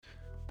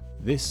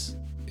This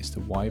is the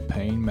Why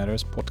Pain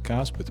Matters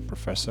podcast with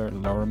Professor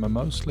Lorimer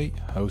Moseley,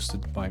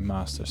 hosted by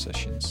Master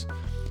Sessions.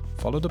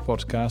 Follow the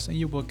podcast and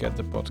you will get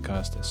the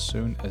podcast as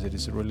soon as it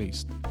is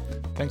released.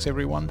 Thanks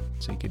everyone,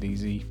 take it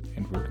easy,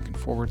 and we're looking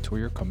forward to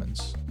your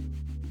comments.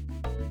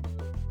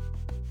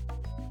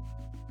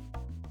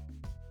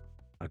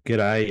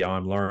 G'day,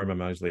 I'm Lorimer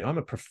Moseley. I'm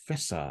a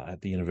professor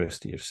at the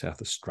University of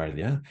South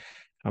Australia.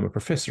 I'm a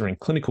professor in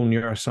clinical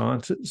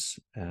neurosciences,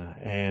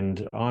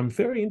 and I'm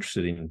very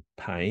interested in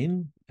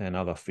pain and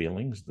other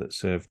feelings that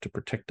serve to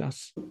protect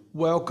us.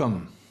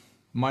 Welcome.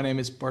 My name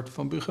is Bart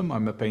van Buchem.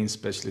 I'm a pain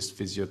specialist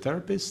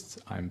physiotherapist.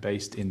 I'm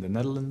based in the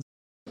Netherlands,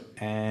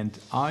 and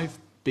I've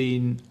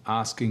been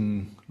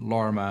asking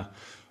Lorimer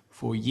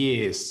for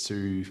years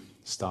to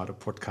start a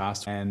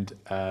podcast,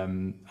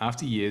 and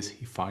after years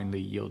he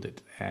finally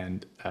yielded,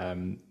 and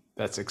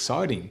that's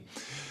exciting.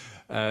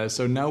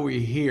 So now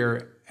we're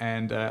here,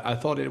 and I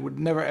thought it would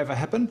never ever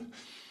happen,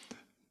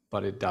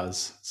 but it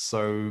does.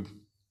 So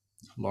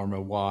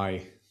Lorimer,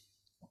 why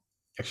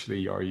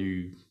actually are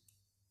you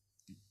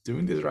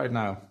doing this right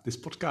now, this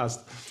podcast?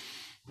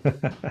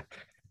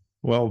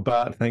 Well,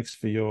 Bart, thanks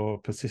for your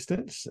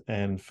persistence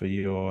and for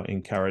your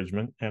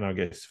encouragement, and I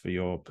guess for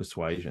your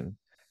persuasion.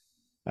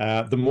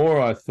 The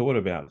more I thought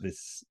about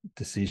this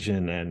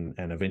decision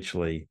and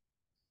eventually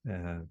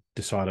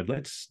decided,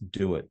 let's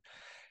do it.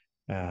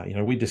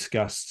 We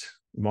discussed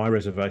my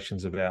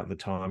reservations about the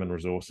time and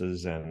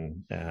resources,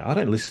 and I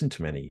don't listen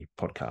to many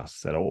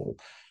podcasts at all.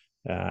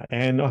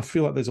 And I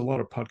feel like there's a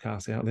lot of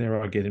podcasts out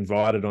there. I get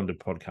invited onto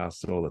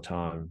podcasts all the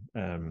time.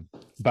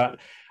 But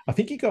I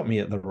think you got me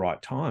at the right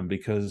time,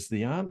 because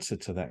the answer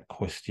to that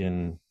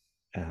question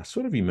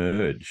sort of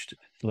emerged.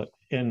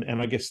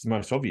 And I guess the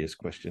most obvious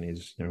question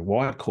is,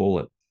 why call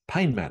it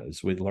Pain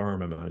Matters with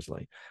Lorimer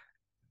Moseley?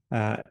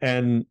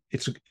 And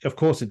it's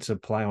a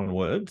play on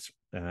words.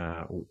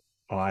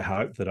 I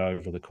hope that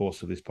over the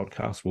course of this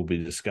podcast, we'll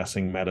be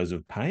discussing matters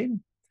of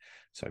pain.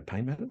 So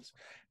pain matters.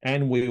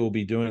 And we will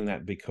be doing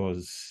that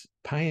because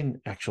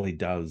pain actually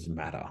does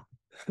matter.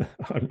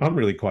 I'm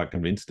really quite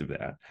convinced of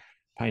that.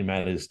 Pain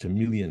matters to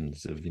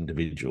millions of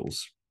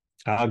individuals.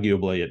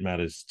 Arguably, it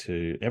matters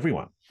to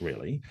everyone,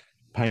 really.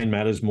 Pain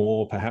matters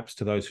more perhaps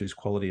to those whose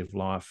quality of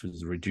life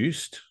is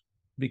reduced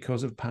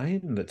because of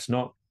pain. That's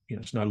not,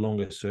 it's no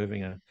longer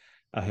serving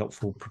a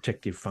helpful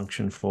protective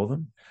function for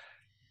them.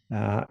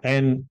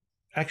 And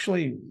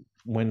actually,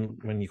 when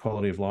your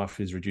quality of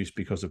life is reduced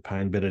because of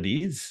pain, but it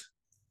is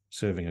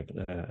serving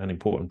an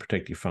important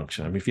protective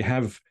function. I mean, if you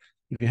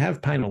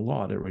have pain a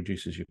lot, it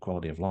reduces your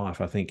quality of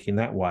life. I think in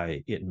that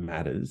way it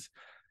matters.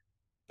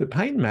 But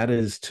pain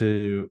matters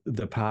to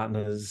the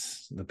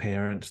partners, the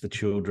parents, the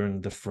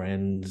children, the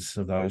friends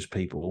of those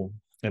people.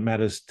 It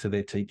matters to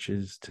their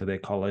teachers, to their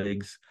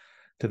colleagues,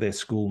 to their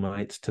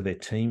schoolmates, to their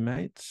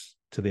teammates,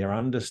 to their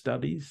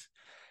understudies,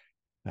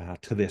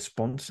 to their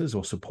sponsors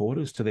or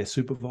supporters, to their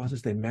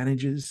supervisors, their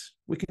managers.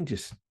 We can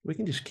just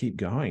keep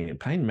going. And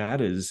pain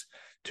matters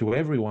to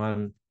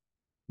everyone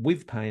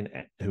with pain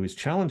who is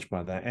challenged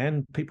by that,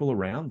 and people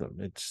around them.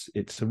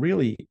 It's a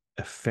really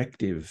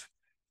effective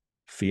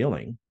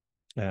feeling,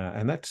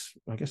 and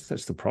I guess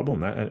that's the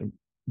problem.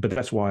 But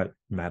that's why it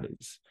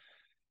matters.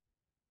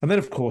 And then,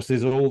 of course,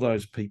 there's all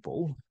those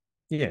people.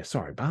 Yeah,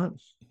 sorry, Bart.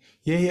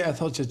 Yeah. I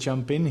thought to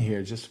jump in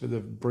here just with a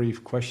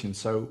brief question.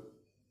 So,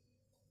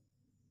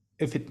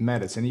 if it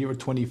matters, and you're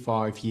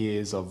 25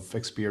 years of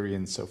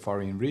experience so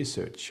far in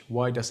research,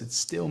 why does it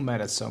still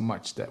matter so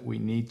much that we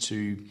need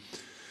to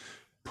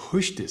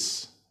push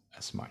this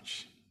as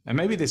much? And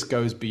maybe this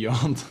goes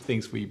beyond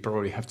things we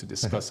probably have to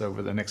discuss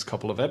over the next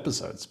couple of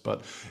episodes,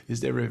 but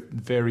is there a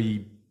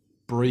very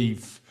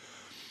brief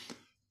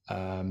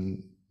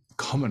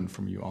comment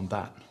from you on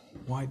that?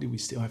 Why do we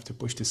still have to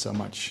push this so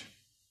much?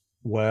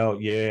 Well,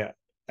 yeah.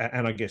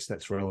 And I guess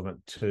that's relevant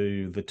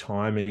to the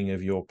timing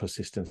of your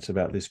persistence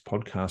about this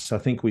podcast. I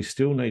think we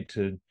still need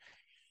to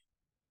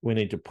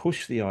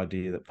push the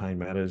idea that pain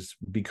matters,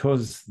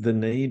 because the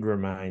need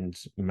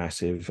remains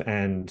massive.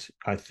 And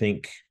I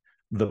think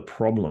the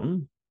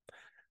problem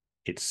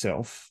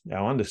itself,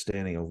 our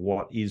understanding of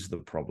what is the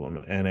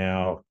problem, and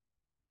our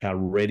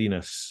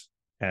readiness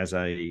as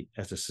a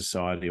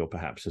society, or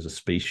perhaps as a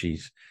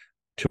species,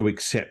 to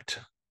accept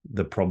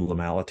the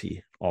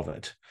problemality of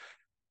it,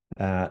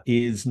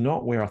 is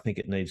not where I think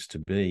it needs to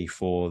be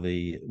for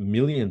the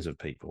millions of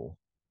people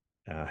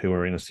who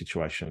are in a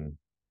situation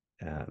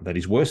that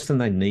is worse than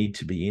they need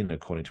to be in,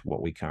 according to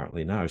what we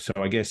currently know. So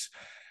I guess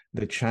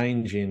the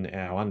change in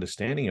our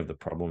understanding of the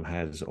problem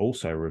has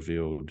also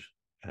revealed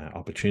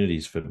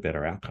opportunities for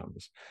better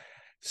outcomes.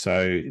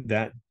 So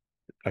that,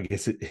 I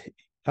guess,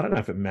 I don't know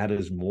if it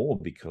matters more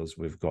because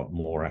we've got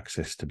more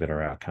access to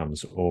better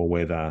outcomes, or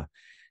whether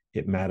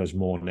it matters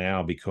more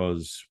now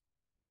because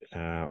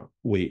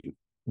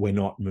we're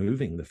not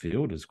moving the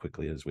field as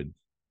quickly as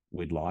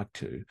we'd like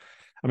to.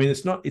 I mean,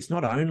 it's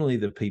not only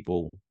the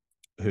people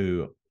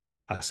who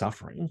are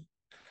suffering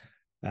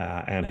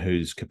and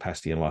whose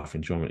capacity and life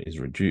enjoyment is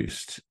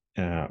reduced,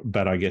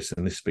 but I guess,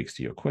 and this speaks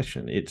to your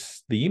question,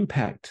 it's the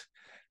impact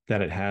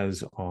that it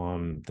has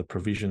on the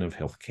provision of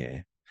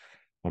healthcare,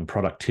 on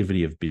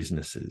productivity of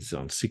businesses,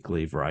 on sick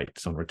leave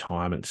rates, on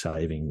retirement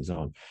savings,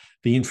 on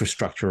the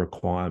infrastructure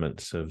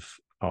requirements of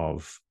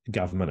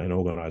government and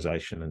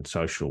organisation and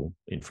social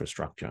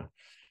infrastructure,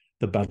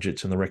 the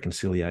budgets and the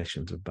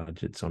reconciliations of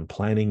budgets, on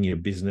planning your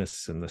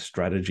business and the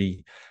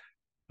strategy.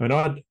 I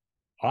mean,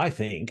 I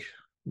think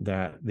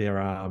that there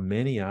are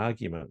many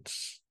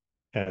arguments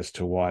as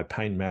to why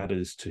pain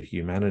matters to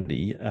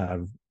humanity, a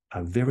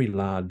very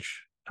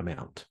large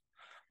amount.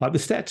 Like the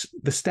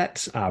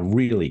stats are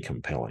really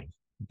compelling.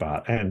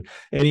 And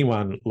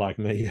anyone like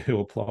me who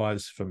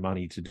applies for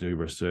money to do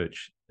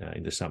research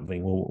into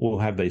something will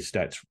have these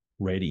stats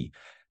ready.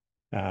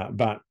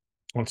 But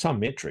on some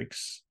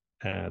metrics,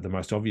 the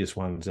most obvious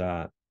ones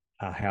are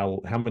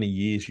how many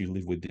years you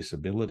live with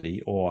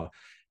disability, or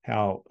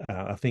how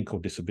a thing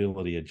called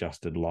disability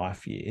adjusted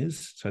life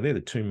years. So they're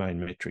the two main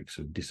metrics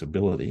of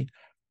disability.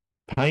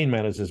 Pain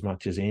matters as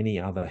much as any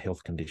other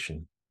health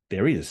condition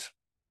there is.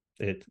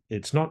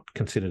 It's not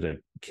considered a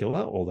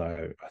killer,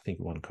 although I think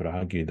one could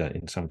argue that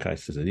in some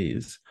cases it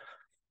is,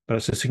 but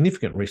it's a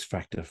significant risk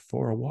factor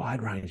for a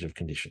wide range of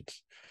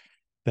conditions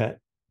that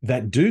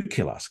do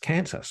kill us: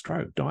 cancer,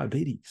 stroke,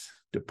 diabetes,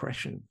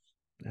 depression,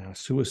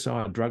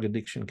 suicide, drug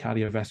addiction,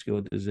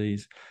 cardiovascular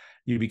disease.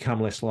 You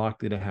become less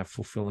likely to have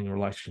fulfilling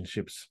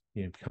relationships.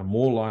 You become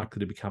more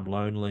likely to become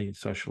lonely,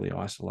 socially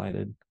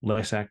isolated,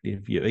 less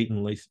active. You eat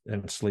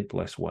and sleep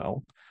less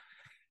well.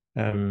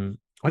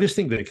 I just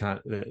think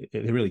that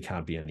there really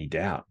can't be any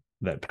doubt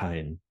that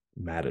pain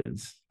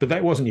matters. But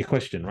that wasn't your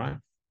question, right?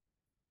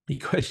 Your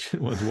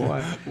question was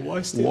why?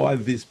 Why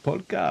this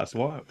podcast?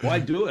 Why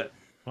do it?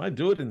 Why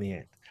do it in the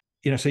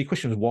end? So your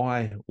question was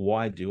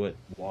why do it?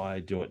 Why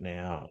do it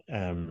now?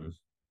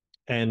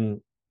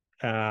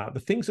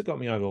 The things that got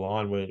me over the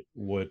line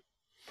were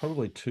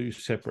probably two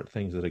separate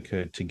things that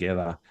occurred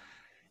together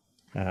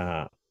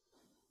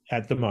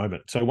at the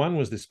moment. So one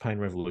was this Pain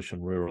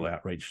Revolution rural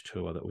outreach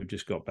tour that we've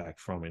just got back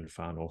from in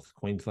far north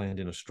Queensland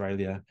in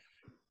Australia,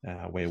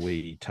 where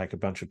we take a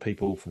bunch of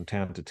people from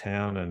town to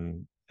town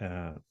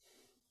and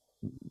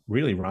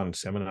really run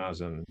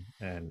seminars and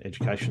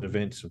education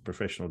events and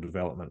professional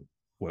development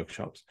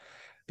workshops.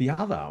 The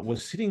other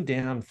was sitting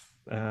down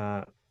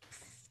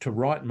to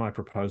write my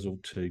proposal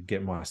to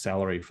get my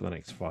salary for the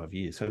next 5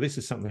 years. So this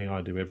is something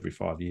I do every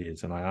 5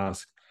 years, and I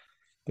ask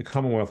the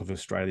Commonwealth of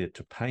Australia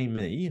to pay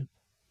me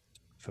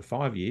for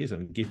 5 years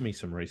and give me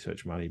some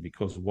research money,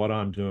 because what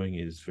I'm doing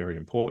is very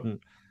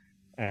important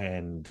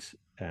and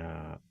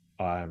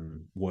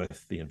I'm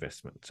worth the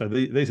investment. So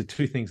these are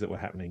two things that were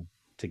happening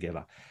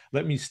together.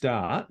 Let me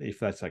start, if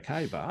that's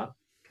okay, Bart,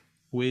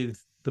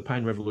 with the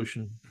Pain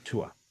Revolution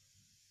tour.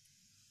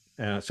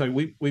 So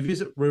we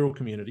visit rural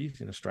communities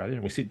in Australia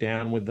and we sit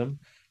down with them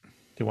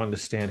to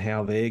understand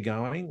how they're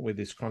going with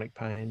this chronic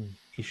pain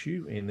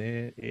issue in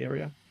their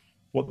area,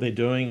 what they're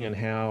doing, and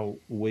how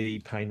we,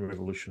 Pain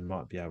Revolution,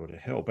 might be able to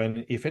help.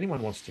 And if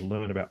anyone wants to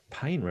learn about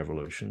Pain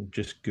Revolution,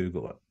 just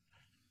Google it.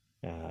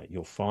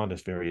 You'll find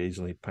us very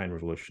easily,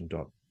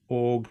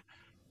 painrevolution.org,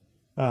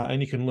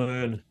 and you can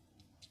learn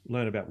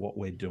about what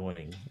we're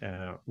doing.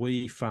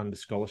 We fund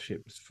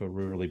scholarships for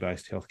rurally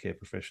based healthcare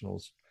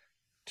professionals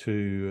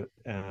to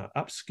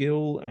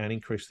upskill and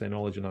increase their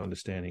knowledge and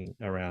understanding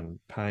around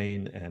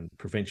pain and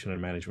prevention and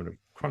management of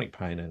chronic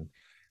pain,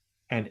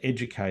 and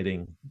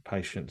educating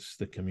patients,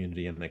 the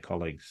community, and their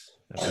colleagues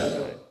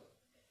about pain.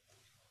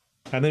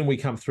 And then we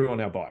come through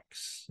on our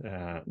bikes.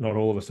 Not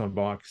all of us on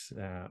bikes.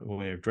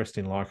 We're dressed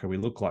in lycra. We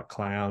look like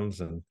clowns,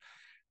 and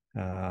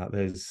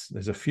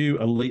there's a few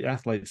elite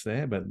athletes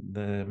there, but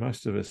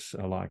most of us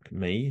are like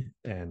me,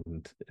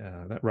 and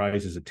that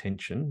raises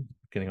attention,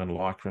 getting on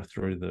lycra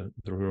through the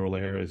rural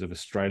areas of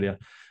Australia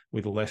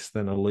with less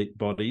than elite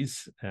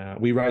bodies.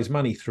 We raise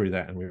money through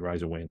that, and we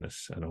raise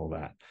awareness and all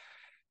that.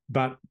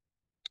 But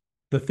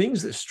the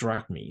things that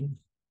struck me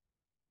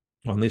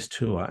on this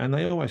tour, and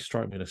they always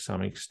strike me to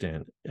some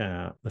extent,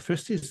 the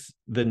first is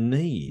the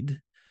need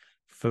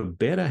for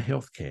better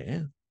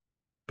healthcare,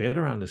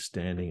 better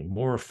understanding,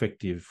 more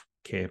effective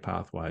care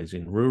pathways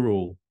in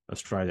rural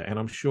Australia, and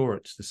I'm sure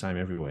it's the same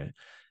everywhere,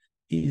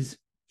 is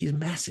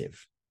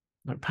massive.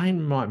 Like,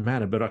 pain might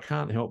matter, but I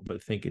can't help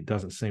but think it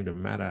doesn't seem to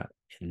matter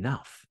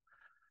enough.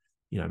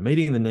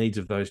 Meeting the needs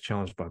of those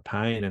challenged by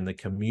pain and the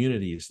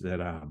communities that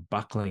are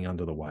buckling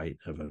under the weight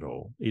of it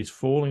all is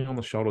falling on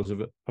the shoulders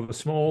of a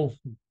small,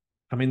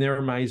 they're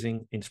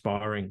amazing,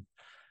 inspiring,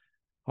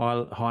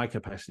 high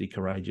capacity,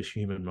 courageous,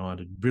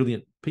 human-minded,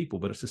 brilliant people,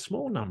 but it's a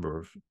small number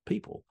of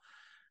people.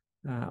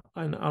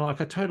 And I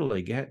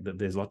totally get that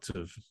there's lots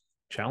of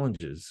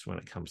challenges when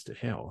it comes to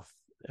health.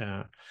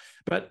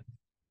 But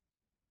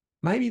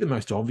maybe the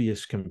most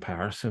obvious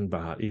comparison,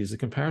 Bart, is the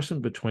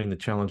comparison between the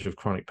challenge of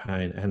chronic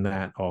pain and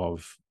that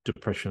of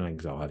depression and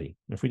anxiety.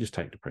 If we just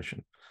take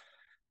depression,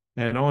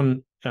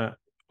 and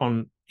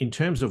in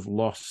terms of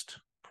lost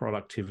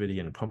productivity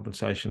and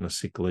compensation of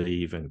sick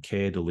leave and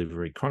care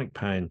delivery, chronic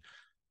pain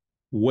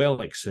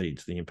well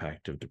exceeds the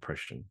impact of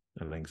depression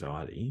and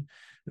anxiety.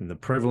 and the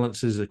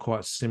prevalences are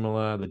quite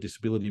similar. The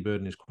disability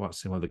burden is quite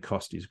similar. The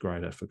cost is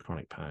greater for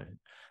chronic pain.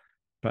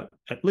 But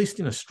at least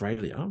in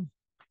Australia,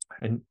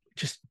 and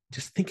just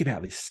think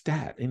about this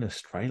stat in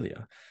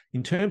Australia,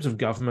 in terms of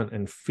government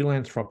and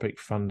philanthropic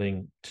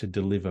funding to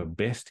deliver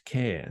best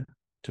care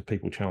to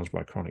people challenged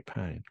by chronic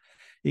pain,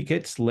 it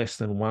gets less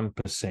than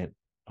 1%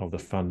 of the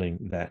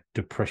funding that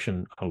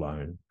depression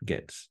alone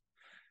gets.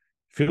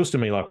 Feels to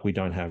me like we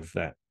don't have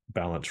that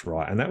balance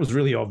right. And that was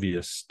really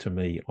obvious to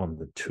me on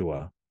the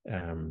tour.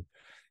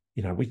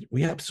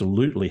 We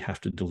absolutely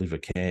have to deliver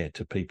care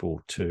to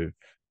people to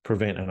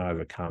prevent and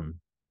overcome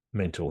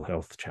mental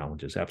health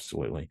challenges,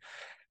 absolutely.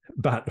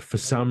 But for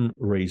some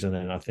reason,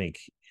 and I think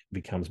it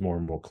becomes more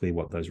and more clear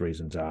what those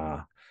reasons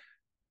are,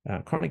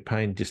 chronic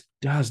pain just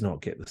does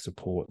not get the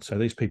support. So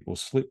these people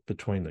slip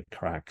between the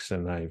cracks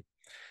and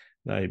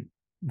they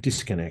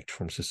disconnect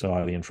from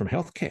society and from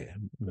healthcare,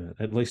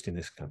 at least in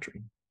this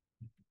country.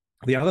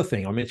 The other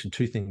thing, I mentioned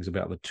two things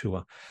about the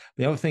tour.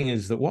 The other thing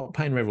is that what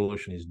Pain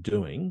Revolution is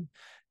doing,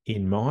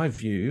 in my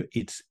view,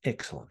 it's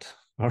excellent.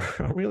 I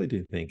really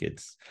do think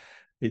it's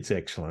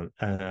excellent.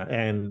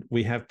 And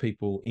we have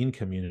people in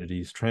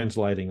communities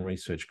translating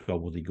research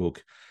gobbledygook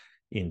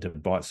into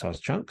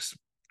bite-sized chunks.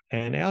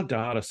 And our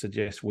data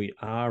suggests we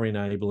are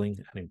enabling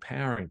and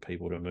empowering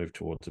people to move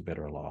towards a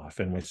better life.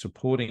 And we're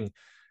supporting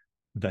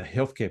the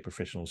healthcare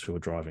professionals who are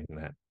driving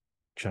that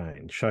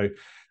change. So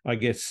I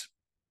guess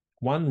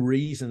one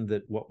reason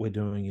that what we're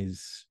doing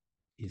is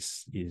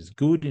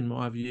good, in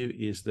my view,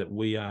 is that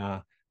we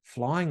are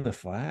flying the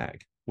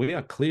flag. We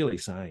are clearly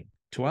saying,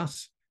 to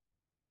us,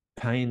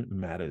 pain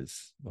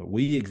matters.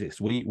 We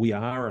exist. We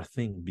are a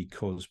thing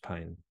because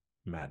pain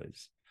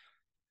matters.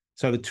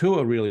 So the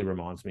tour really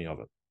reminds me of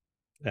it.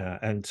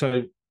 And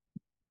so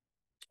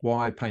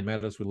why Pain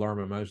Matters with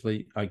Lorimer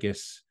Moseley, I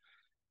guess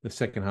the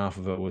second half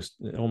of it was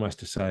almost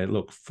to say,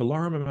 look, for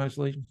Lorimer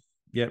Moseley,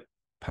 yep,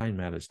 pain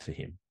matters to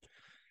him.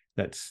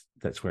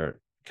 That's where it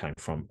came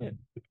from. Yeah.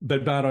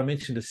 But I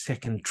mentioned a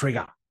second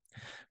trigger,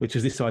 which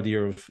is this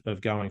idea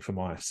of going for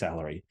my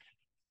salary.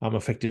 I'm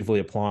effectively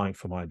applying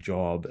for my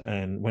job.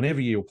 And whenever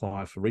you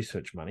apply for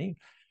research money,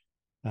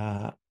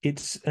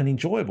 it's an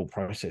enjoyable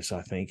process,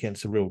 I think, and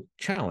it's a real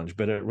challenge,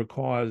 but it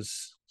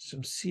requires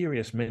some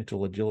serious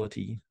mental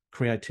agility,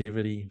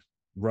 creativity,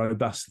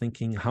 robust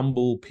thinking,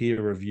 humble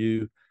peer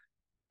review,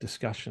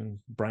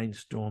 discussion,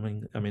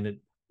 brainstorming. I mean,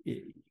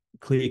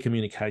 clear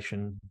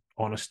communication,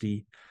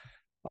 honesty.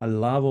 I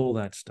love all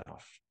that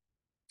stuff.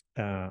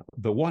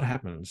 But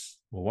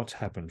what's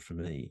happened for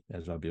me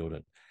as I build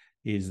it,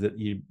 is that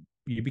you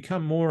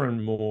become more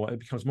and more, it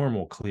becomes more and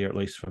more clear, at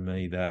least for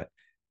me, that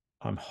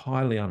I'm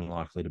highly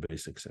unlikely to be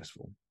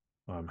successful.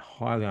 I'm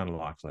highly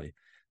unlikely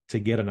to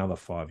get another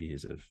 5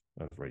 years of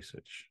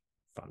research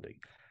funding.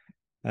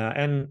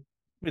 And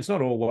it's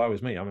not all woe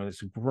is me. I mean,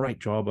 it's a great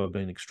job. I've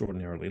been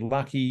extraordinarily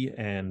lucky,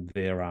 and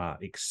there are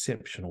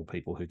exceptional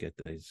people who get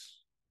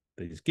these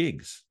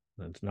gigs.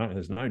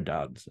 There's no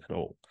duds at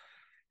all.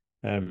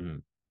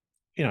 In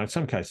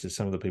some cases,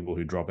 some of the people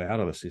who drop out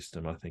of the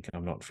system, I think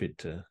I'm not fit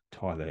to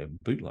tie their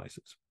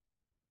bootlaces.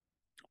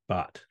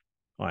 But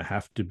I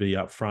have to be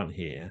upfront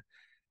here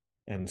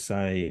and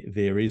say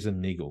there is a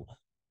niggle.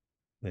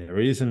 There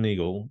is a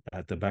niggle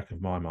at the back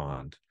of my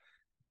mind.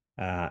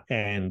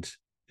 And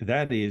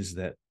that is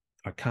that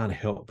I can't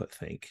help but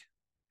think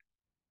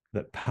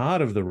that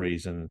part of the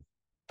reason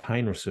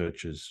pain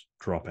researchers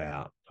drop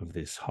out of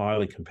this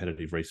highly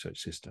competitive research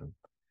system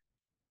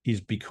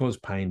is because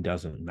pain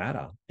doesn't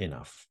matter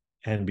enough.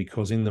 And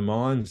because in the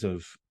minds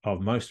of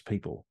most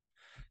people,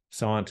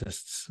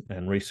 scientists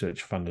and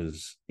research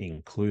funders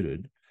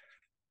included,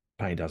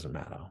 pain doesn't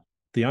matter.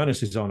 The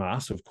onus is on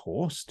us, of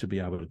course, to be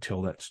able to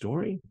tell that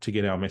story, to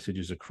get our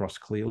messages across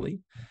clearly,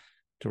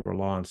 to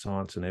rely on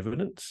science and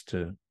evidence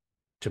to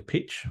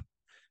pitch.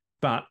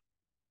 But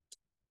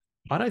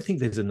I don't think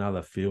there's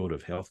another field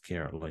of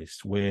healthcare, at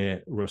least,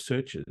 where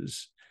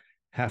researchers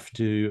have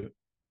to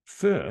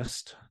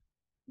first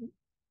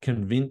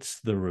convince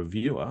the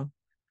reviewer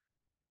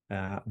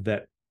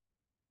that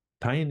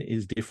pain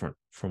is different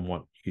from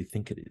what you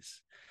think it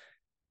is.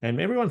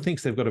 And everyone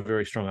thinks they've got a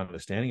very strong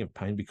understanding of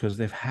pain because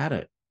they've had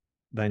it.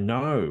 They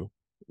know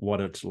what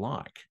it's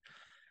like.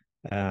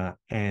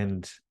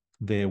 And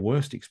their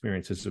worst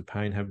experiences of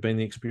pain have been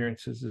the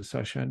experiences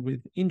associated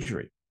with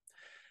injury.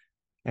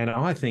 And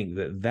I think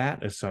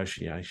that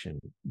association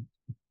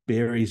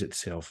buries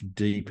itself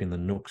deep in the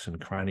nooks and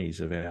crannies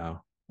of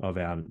our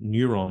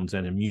neurons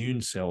and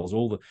immune cells,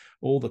 all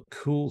the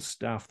cool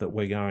stuff that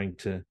we're going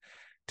to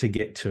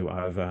get to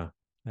over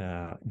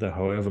the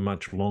however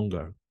much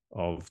longer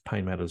of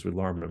Pain Matters with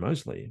Lorimer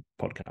Moseley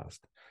podcast.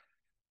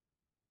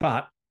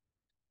 But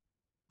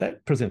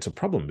that presents a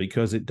problem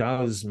because it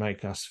does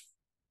make us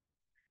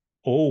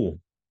all,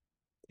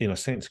 in a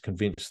sense,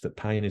 convinced that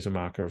pain is a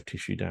marker of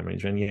tissue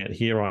damage. And yet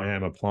here I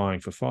am applying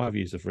for 5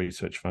 years of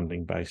research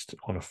funding based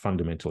on a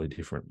fundamentally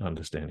different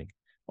understanding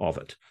of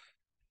it.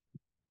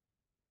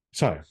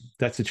 So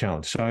that's a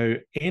challenge. So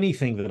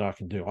anything that I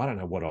can do, I don't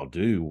know what I'll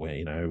do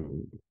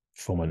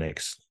for my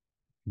next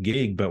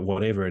gig, but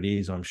whatever it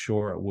is, I'm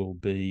sure it will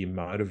be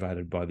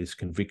motivated by this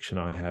conviction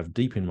I have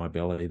deep in my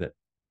belly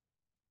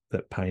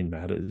that pain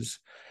matters.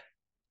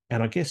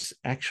 And I guess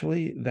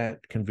actually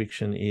that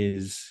conviction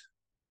is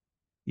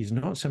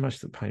not so much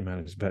that pain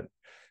matters, but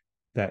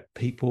that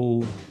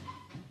people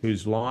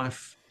whose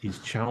life is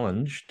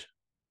challenged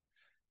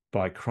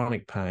by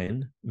chronic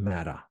pain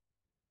matter.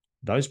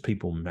 Those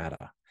people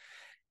matter.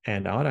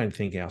 And I don't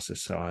think our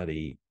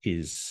society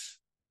is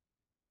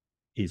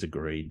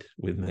agreed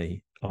with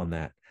me on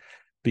that,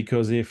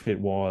 because if it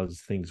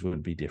was, things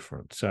would be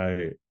different.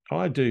 So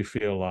I do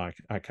feel like,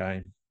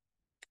 okay,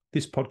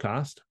 this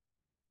podcast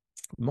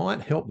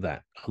might help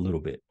that a little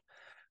bit.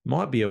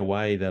 Might be a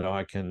way that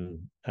I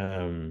can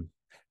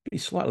be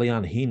slightly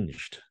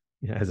unhinged,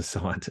 as a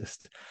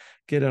scientist,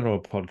 get onto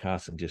a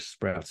podcast and just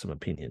sprout some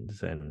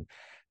opinions. And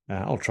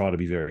I'll try to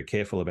be very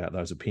careful about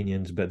those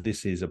opinions, but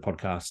this is a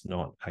podcast,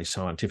 not a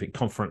scientific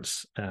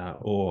conference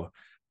or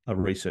a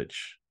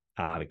research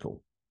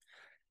article.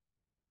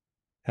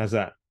 How's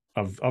that?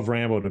 I've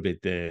rambled a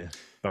bit there,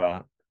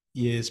 but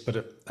Yes,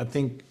 but I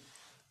think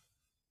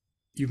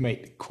you've made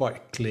it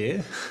quite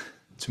clear,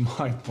 to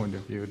my point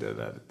of view,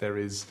 that there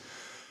is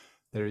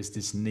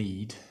this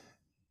need,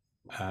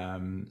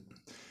 and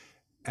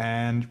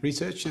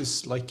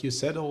researchers, like you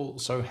said,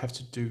 also have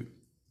to do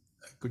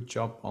a good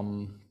job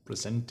on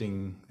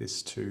presenting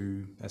this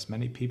to as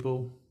many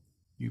people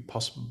you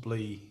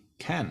possibly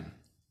can,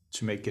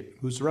 to make it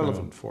who's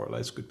relevant for it.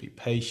 This could be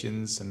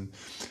patients, and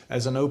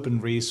as an open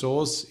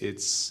resource,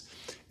 it's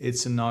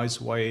a nice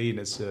way, and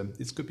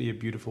it could be a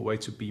beautiful way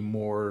to be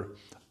more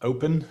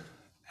open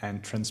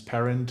and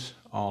transparent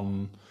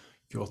on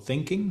your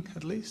thinking,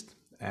 at least,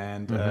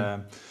 and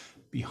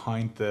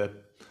behind the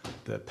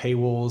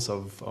paywalls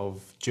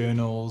of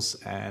journals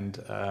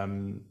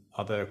and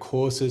other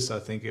courses. I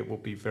think it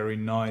would be very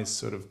nice,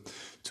 sort of,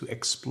 to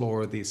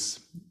explore all these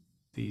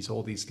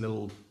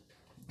little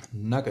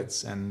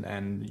nuggets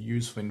and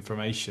useful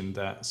information,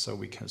 that so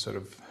we can sort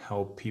of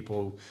help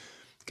people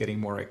getting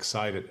more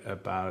excited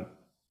about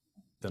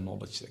the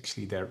knowledge that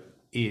actually there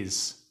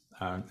is,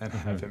 and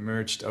have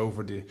emerged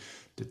over the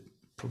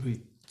probably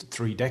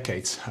 3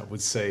 decades, I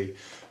would say,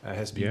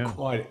 has been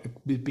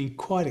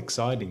quite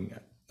exciting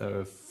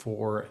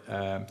for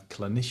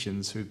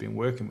clinicians who've been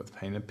working with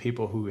pain, and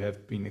people who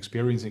have been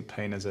experiencing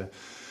pain as a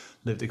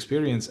lived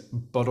experience,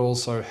 but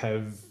also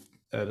have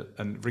a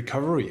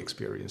recovery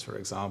experience, for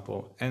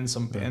example, and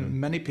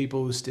many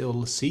people who are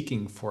still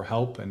seeking for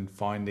help and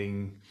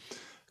finding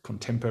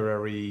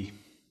contemporary,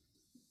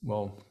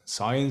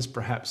 science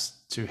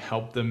perhaps to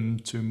help them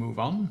to move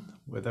on,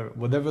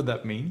 whatever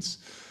that means.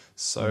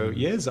 So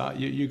yes,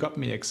 you got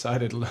me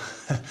excited,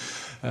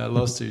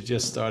 Los, to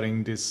just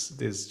starting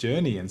this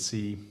journey and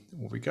see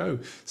where we go.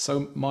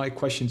 So my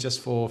question,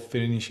 just for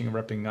finishing and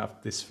wrapping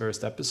up this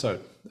first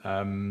episode,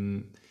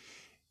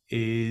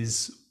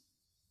 is,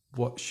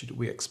 what should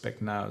we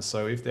expect now?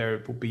 So if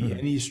there will be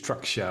any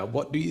structure,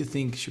 what do you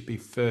think should be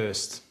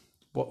first?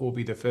 What will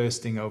be the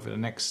first thing over the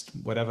next,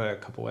 whatever,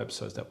 couple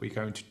episodes that we're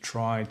going to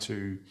try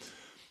to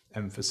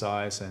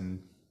emphasize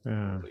and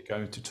we're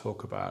going to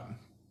talk about?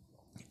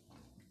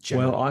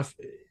 Well,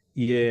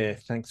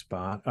 thanks,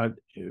 Bart.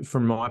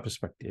 From my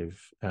perspective,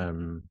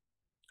 I've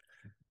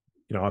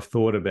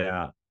thought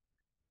about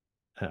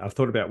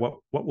what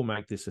will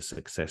make this a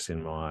success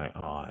in my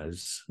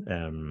eyes,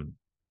 and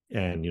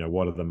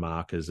what are the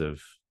markers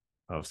of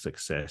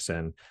success.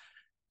 And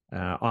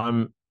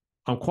I'm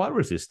quite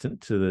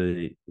resistant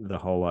to the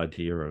whole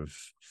idea of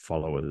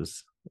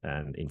followers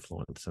and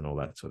influence and all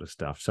that sort of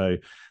stuff. So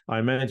I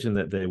imagine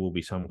that there will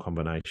be some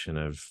combination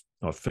of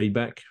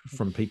feedback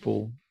from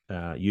people,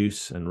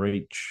 use and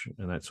reach,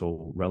 and that's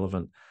all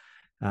relevant.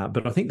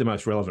 But I think the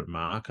most relevant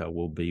marker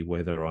will be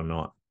whether or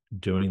not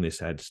doing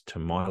this adds to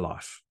my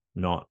life,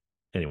 not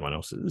anyone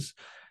else's.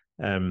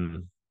 I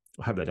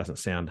hope that doesn't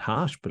sound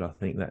harsh, but I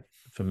think that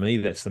for me,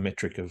 that's the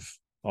metric of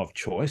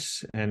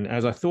choice. And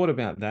as I thought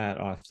about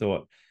that, I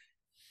thought,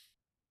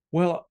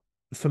 well,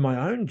 for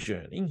my own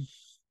journey,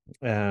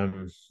 I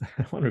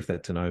wonder if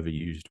that's an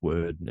overused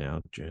word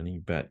now,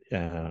 journey, but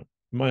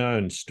my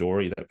own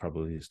story, that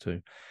probably is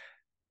too.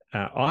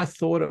 I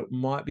thought it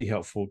might be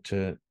helpful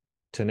to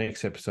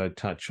next episode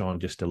touch on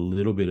just a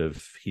little bit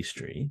of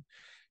history,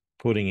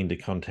 putting into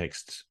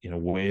context,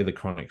 where the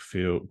chronic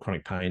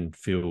pain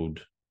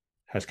field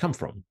has come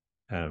from.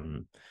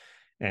 And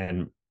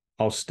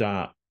I'll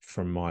start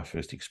from my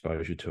first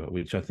exposure to it,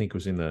 which I think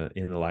was in the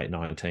late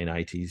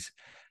 1980s,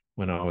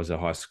 when I was a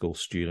high school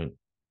student,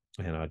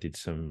 and I did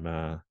some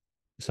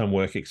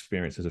work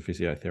experience as a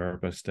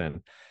physiotherapist.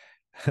 And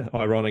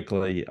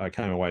ironically, I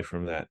came away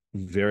from that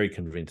very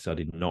convinced I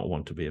did not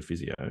want to be a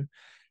physio,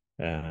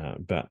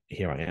 but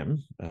here I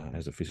am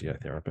as a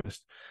physiotherapist.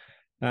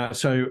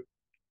 So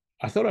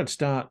I thought I'd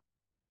start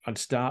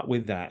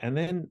with that,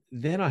 and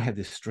then I had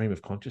this stream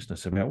of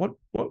consciousness about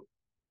what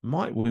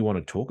might we want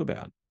to talk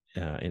about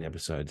in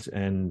episodes,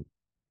 and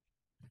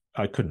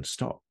I couldn't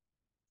stop.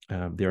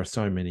 There are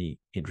so many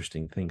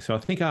interesting things. So I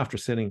think after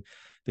setting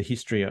the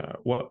history,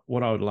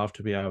 what I would love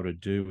to be able to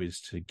do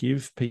is to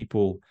give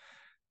people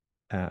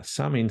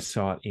some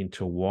insight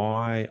into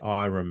why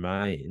I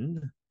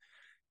remain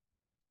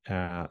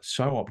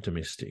so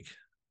optimistic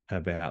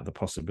about the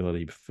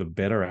possibility for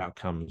better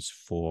outcomes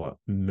for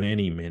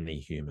many, many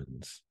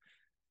humans.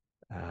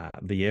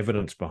 The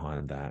evidence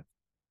behind that,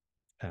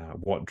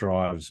 what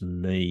drives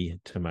me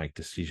to make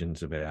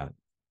decisions about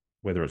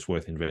whether it's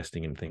worth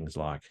investing in things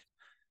like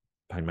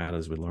Pain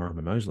Matters with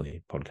Lorimer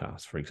Moseley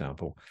podcast, for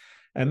example.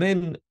 And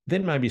then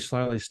maybe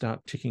slowly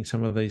start ticking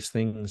some of these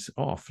things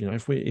off.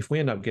 If we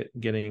end up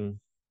getting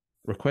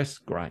requests,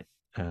 great.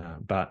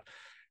 But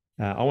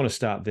I want to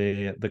start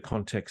there, the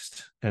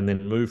context, and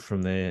then move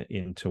from there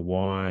into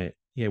why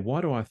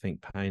do I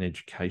think pain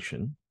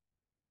education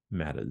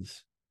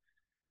matters?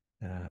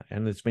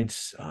 And there's been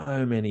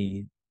so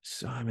many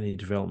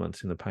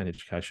developments in the pain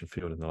education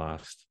field in the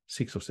last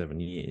 6 or 7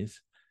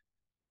 years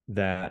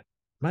that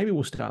maybe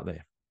we'll start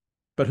there.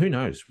 But who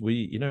knows?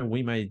 We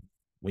may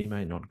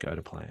not go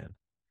to plan.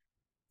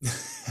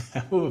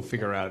 We'll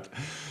figure out.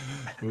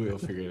 We will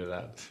figure it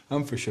out.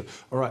 I'm for sure.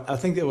 All right. I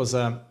think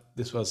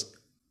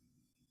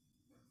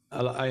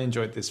I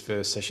enjoyed this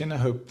first session. I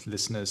hope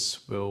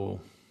listeners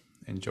will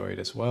enjoy it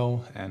as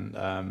well and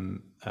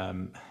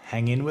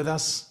hang in with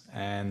us.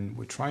 And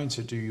we're trying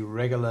to do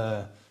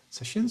regular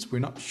sessions. We're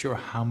not sure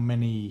how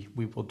many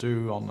we will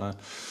do on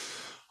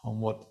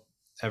what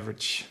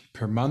average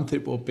per month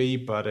it will be,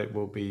 but it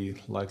will be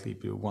likely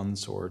be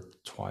once or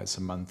twice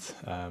a month,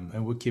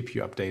 and we'll keep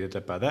you updated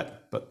about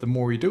that. But the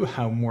more we do,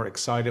 how more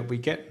excited we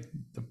get,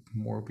 the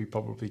more we're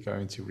probably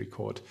going to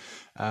record.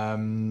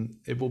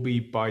 It will be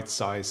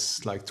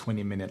bite-sized, like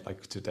 20-minute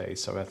like today,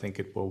 so I think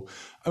it will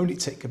only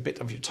take a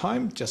bit of your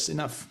time, just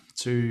enough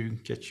to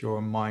get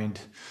your mind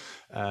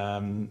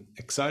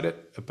excited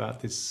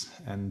about this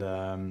and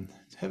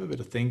have a bit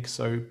of think.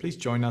 So please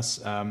join us.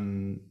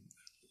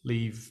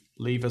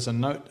 Leave us a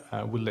note.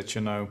 We'll let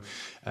you know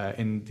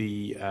in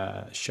the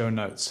show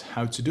notes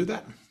how to do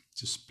that.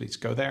 Just please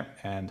go there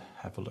and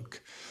have a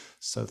look.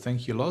 So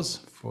thank you, Loz,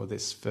 for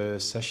this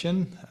first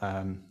session.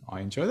 I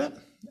enjoy that.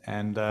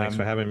 And thanks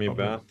for having me,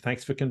 Bart.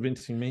 Thanks for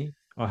convincing me.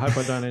 I hope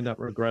I don't end up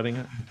regretting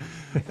it.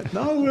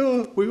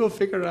 No, we will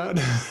figure it out.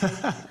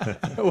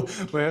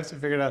 We have to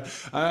figure it out.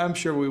 I'm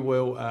sure we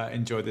will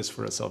enjoy this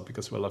for ourselves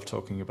because we love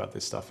talking about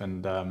this stuff,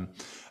 and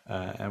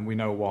we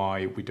know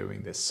why we're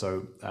doing this.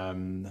 So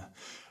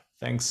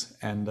thanks,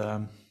 and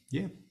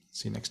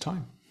see you next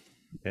time.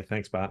 Yeah,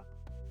 thanks, Bart.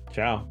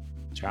 Ciao.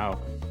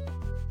 Ciao.